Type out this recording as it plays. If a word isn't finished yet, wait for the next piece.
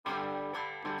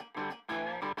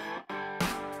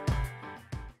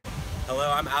Hello,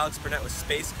 I'm Alex Burnett with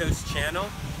Space Coast Channel.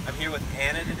 I'm here with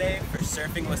Anna today for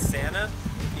Surfing with Santa.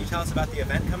 Can you tell us about the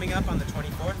event coming up on the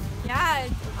 24th? Yeah,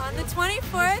 on the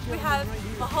 24th we have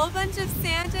a whole bunch of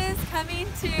Santas coming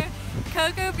to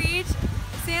Cocoa Beach.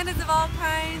 Santas of all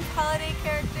kinds, holiday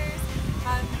characters.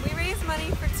 We raise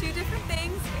money for two different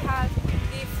things. We have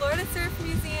the Florida Surf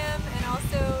Museum and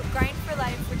also Grind for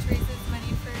Life, which raises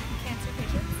money for cancer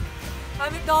patients.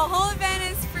 The whole event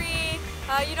is free.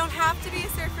 You don't have to be a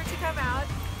surfer to come out.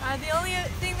 The only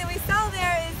thing that we sell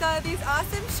there is these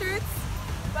awesome shirts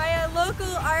by a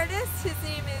local artist. His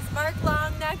name is Mark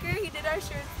Longnecker. He did our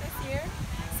shirts this year.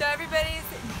 So everybody's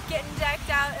getting decked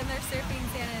out in their surfing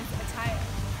Santa's attire.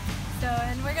 So,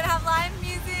 and we're going to have live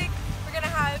music. We're going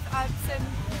to have some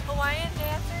Hawaiian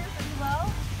dancers as well.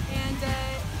 And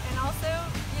also,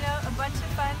 you know, a bunch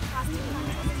of fun costume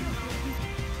contests.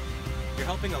 You're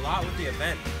helping a lot with the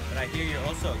event, but I hear you're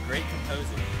also a great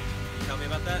composer. Can you tell me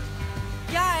about that?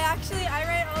 Yeah, I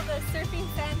write all the Surfing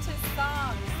Santa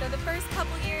songs. So the first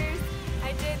couple years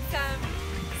I did some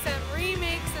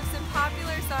remakes of some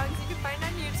popular songs you can find on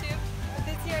YouTube. But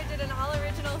this year I did an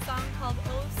all-original song called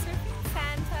Oh Surfing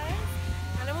Santa.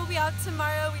 And it will be out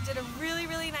tomorrow. We did a really,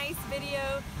 really nice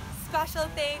video. Special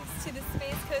thanks to the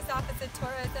Space Coast Office of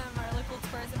Tourism, our local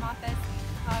tourism office,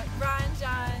 Ron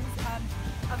Johns,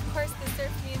 of course the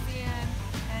Surf Museum,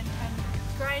 and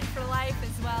Grind for Life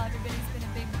as well. Everybody's been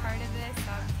a big part of this.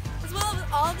 As well as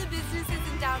all the businesses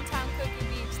in downtown Cocoa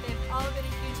Beach. They've all been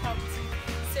a huge help to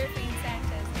Surfing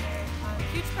Santas. They're a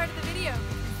huge part of the video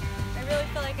because I really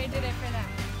feel like I did it for them.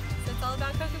 So it's all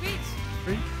about Cocoa Beach.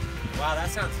 Free? Wow, that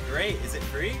sounds great. Is it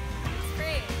free? It's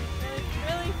free. Really,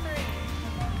 really free.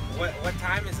 What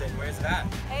time is it? Where is it at?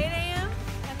 8 a.m.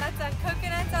 and that's on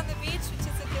Coconuts on the beach, which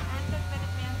is at the end of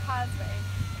Minuteman Causeway,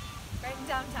 right in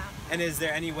downtown. And is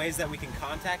there any ways that we can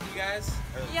contact you guys?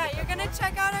 Yeah, you're going to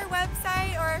check out our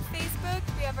website or our Facebook.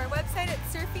 We have our website at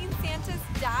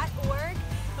surfingsantas.org.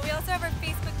 And we also have our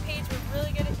Facebook page. We're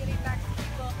really good at getting back to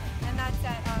people. And that's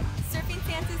at Surfing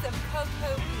Santas of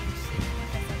Cocoa Beach. So you can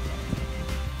look us up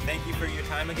there. Thank you for your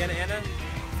time again, Anna.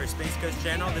 For Space Coast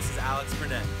Channel, this is Alex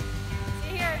Burnett.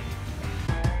 See you here.